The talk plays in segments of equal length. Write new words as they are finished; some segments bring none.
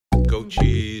goat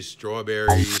cheese,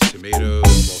 strawberries, tomatoes,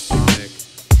 balsamic,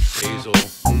 basil.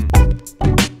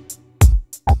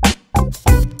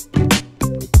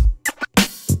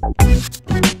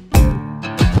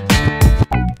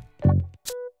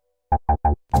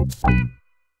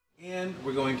 And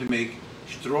we're going to make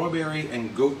strawberry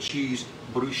and goat cheese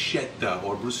bruschetta,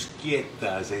 or bruschetta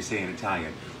as they say in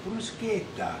Italian.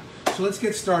 Bruschetta. So let's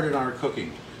get started on our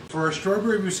cooking. For our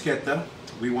strawberry bruschetta,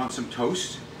 we want some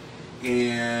toast,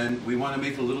 and we want to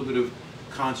make a little bit of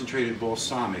concentrated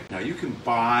balsamic. Now you can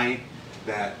buy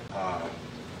that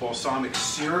balsamic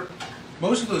syrup.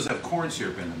 Most of those have corn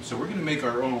syrup in them, so we're going to make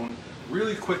our own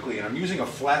really quickly, and I'm using a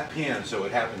flat pan so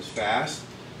it happens fast.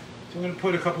 So I'm going to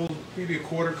put a couple, maybe a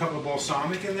quarter cup of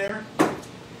balsamic in there,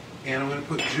 and I'm going to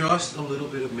put just a little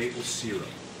bit of maple syrup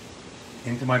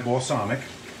into my balsamic.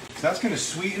 So that's going to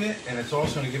sweeten it, and it's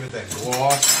also going to give it that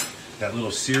gloss, that little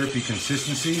syrupy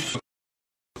consistency.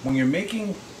 When you're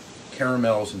making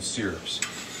caramels and syrups,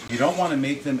 you don't want to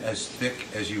make them as thick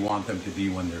as you want them to be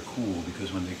when they're cool,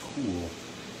 because when they cool,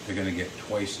 they're going to get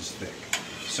twice as thick.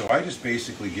 So I just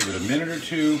basically give it a minute or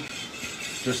two,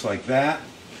 just like that.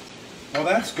 While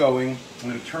that's going, I'm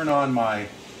going to turn on my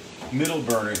middle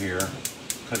burner here,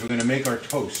 because we're going to make our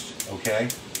toast, okay?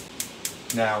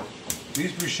 Now,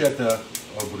 these bruschetta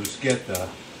or bruschetta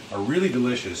are really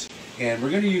delicious, and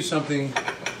we're going to use something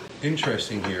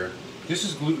interesting here. This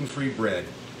is gluten-free bread.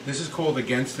 This is called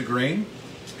Against the Grain.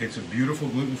 It's a beautiful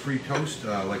gluten-free toast,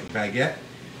 like a baguette,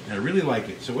 and I really like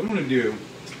it. So what I'm going to do,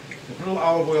 I'll put a little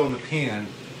olive oil in the pan,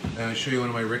 and I'll show you one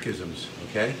of my Rickisms,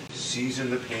 okay? Season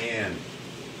the pan.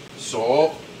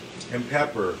 Salt and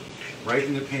pepper right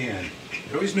in the pan.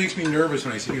 It always makes me nervous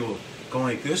when I see people going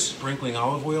like this, sprinkling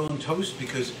olive oil on toast,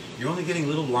 because you're only getting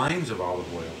little lines of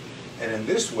olive oil. And in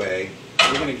this way,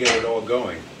 we're going to get it all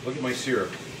going. Look at my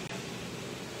syrup.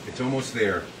 It's almost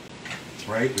there,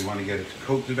 right? We want to get it to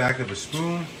coat the back of a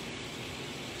spoon.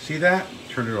 See that?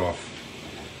 Turn it off.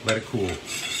 Let it cool.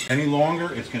 Any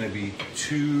longer, it's going to be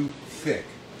too thick.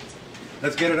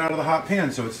 Let's get it out of the hot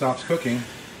pan so it stops cooking.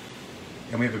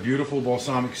 And we have a beautiful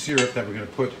balsamic syrup that we're going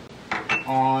to put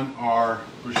on our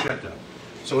bruschetta.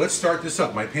 So let's start this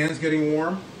up. My pan's getting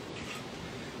warm.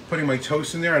 Putting my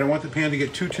toast in there. I don't want the pan to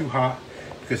get too hot,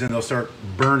 because then they'll start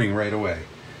burning right away.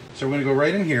 So we're going to go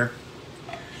right in here.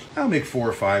 I'll make 4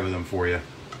 or 5 of them for you.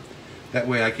 That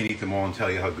way I can eat them all and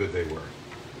tell you how good they were.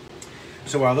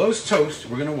 So while those toast,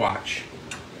 we're going to watch.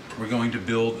 We're going to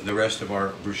build the rest of our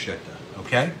bruschetta,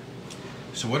 okay?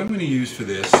 So what I'm going to use for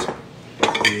this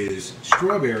is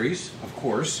strawberries, of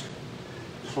course,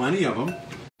 plenty of them,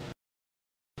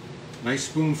 nice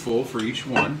spoonful for each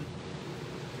one.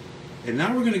 And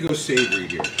now we're going to go savory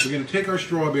here. We're going to take our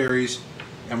strawberries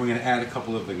and we're going to add a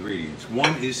couple of ingredients.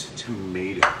 One is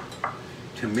tomato.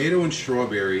 Tomato and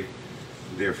strawberry,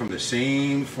 they're from the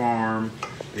same farm.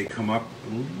 They come up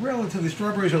relatively,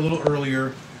 strawberries are a little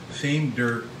earlier, same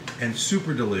dirt, and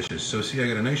super delicious. So see, I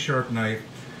got a nice sharp knife.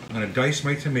 I'm going to dice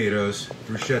my tomatoes,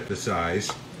 bruschetta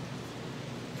size.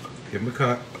 Give them a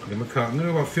cut, give them a cut. I'm going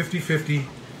to go about 50-50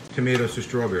 tomatoes to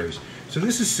strawberries. So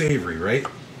this is savory, right?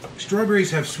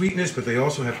 Strawberries have sweetness, but they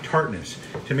also have tartness.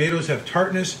 Tomatoes have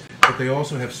tartness, but they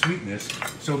also have sweetness.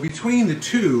 So between the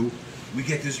two, we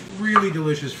get this really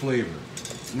delicious flavor.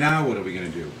 Now what are we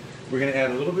going to do? We're going to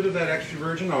add a little bit of that extra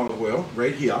virgin olive oil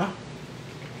right here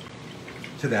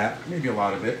to that, maybe a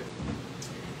lot of it.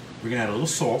 We're going to add a little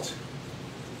salt.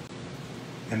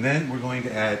 And then we're going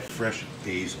to add fresh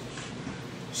basil.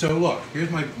 So look, here's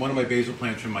one of my basil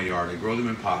plants from my yard. I grow them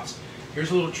in pots.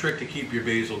 Here's a little trick to keep your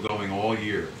basil going all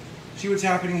year. See what's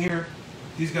happening here?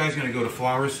 These guys are going to go to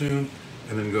flower soon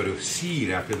and then go to seed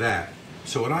after that.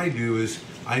 So what I do is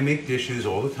I make dishes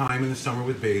all the time in the summer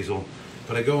with basil,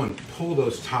 but I go and pull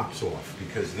those tops off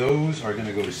because those are going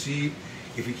to go to seed.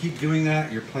 If you keep doing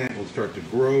that, your plant will start to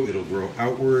grow. It'll grow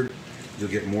outward. You'll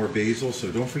get more basil,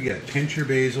 so don't forget, pinch your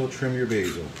basil, trim your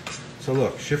basil. So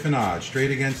look, chiffonade,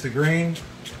 straight against the grain,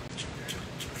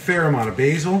 fair amount of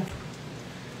basil,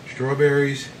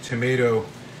 strawberries, tomato,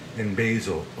 and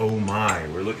basil. Oh my,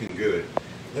 we're looking good.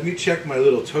 Let me check my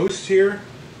little toast here.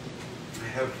 I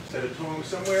have set a tongs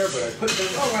somewhere, but I put them,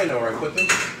 oh I know where I put them.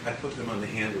 I put them on the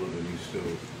handle of the new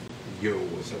stove. Yo,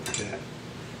 what's up with that?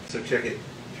 So check it,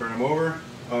 turn them over.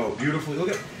 Oh, beautifully, look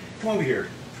at, come over here.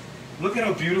 Look at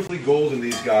how beautifully golden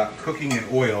these got cooking in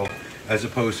oil as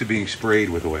opposed to being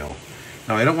sprayed with oil.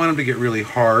 Now I don't want them to get really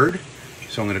hard,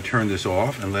 so I'm going to turn this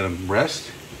off and let them rest.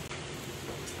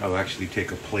 I'll actually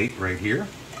take a plate right here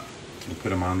and put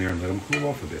them on there and let them cool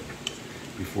off a bit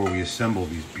before we assemble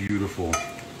these beautiful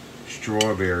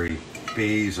strawberry,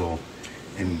 basil,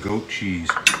 and goat cheese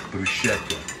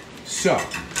bruschetta. So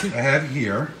I have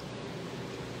here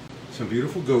some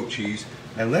beautiful goat cheese.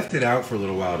 I left it out for a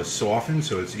little while to soften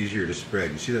so it's easier to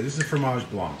spread. You see that? This is fromage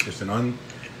blanc, just an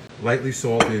lightly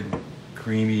salted,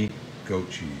 creamy goat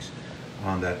cheese.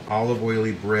 On that olive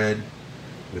oily bread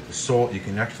with the salt, you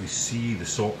can actually see the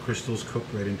salt crystals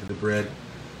cooked right into the bread.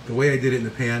 The way I did it in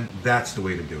the pan, that's the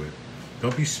way to do it.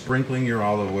 Don't be sprinkling your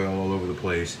olive oil all over the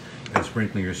place and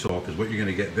sprinkling your salt, because what you're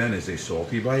going to get then is a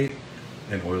salty bite,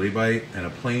 an oily bite, and a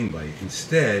plain bite.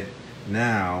 Instead,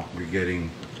 now you're getting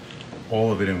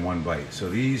all of it in one bite. So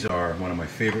these are one of my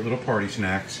favorite little party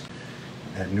snacks.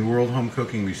 At New World Home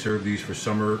Cooking, we serve these for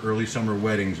early summer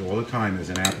weddings all the time as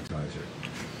an appetizer.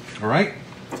 All right,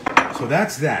 so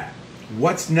that's that.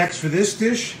 What's next for this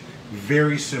dish?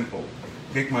 Very simple.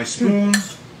 Take my spoon.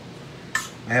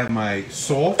 I have my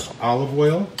salt, olive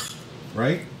oil,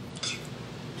 right?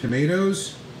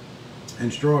 Tomatoes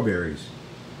and strawberries.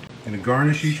 I'm gonna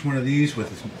garnish each one of these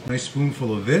with a nice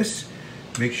spoonful of this.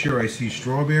 Make sure I see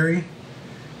strawberry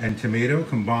and tomato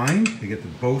combined to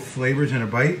get both flavors in a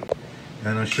bite.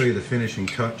 And I'll show you the finishing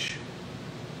touch.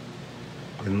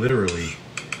 And literally,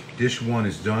 dish one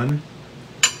is done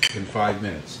in 5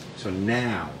 minutes. So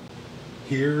now,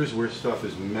 here's where stuff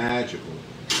is magical.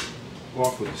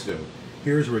 Off with the stove.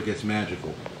 Here's where it gets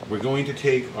magical. We're going to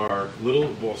take our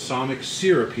little balsamic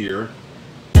syrup here.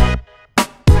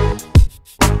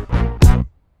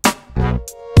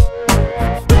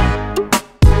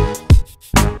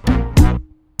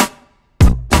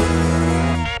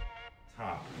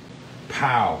 Top.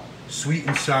 Pow. Sweet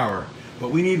and sour.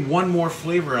 But we need one more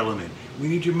flavor element. We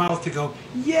need your mouth to go,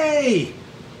 yay!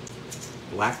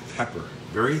 Black pepper.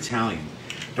 Very Italian.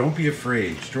 Don't be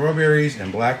afraid. Strawberries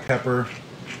and black pepper.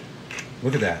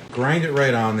 Look at that. Grind it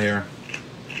right on there.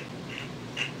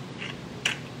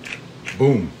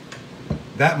 Boom.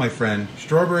 That, my friend,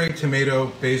 strawberry, tomato,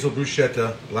 basil,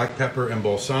 bruschetta, black pepper, and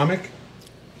balsamic.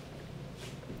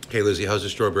 Hey, Lizzie, how's the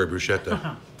strawberry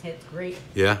bruschetta? It's great.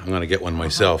 Yeah, I'm going to get one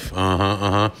myself.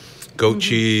 Goat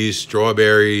cheese,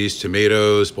 strawberries,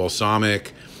 tomatoes,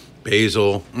 balsamic,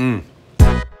 basil.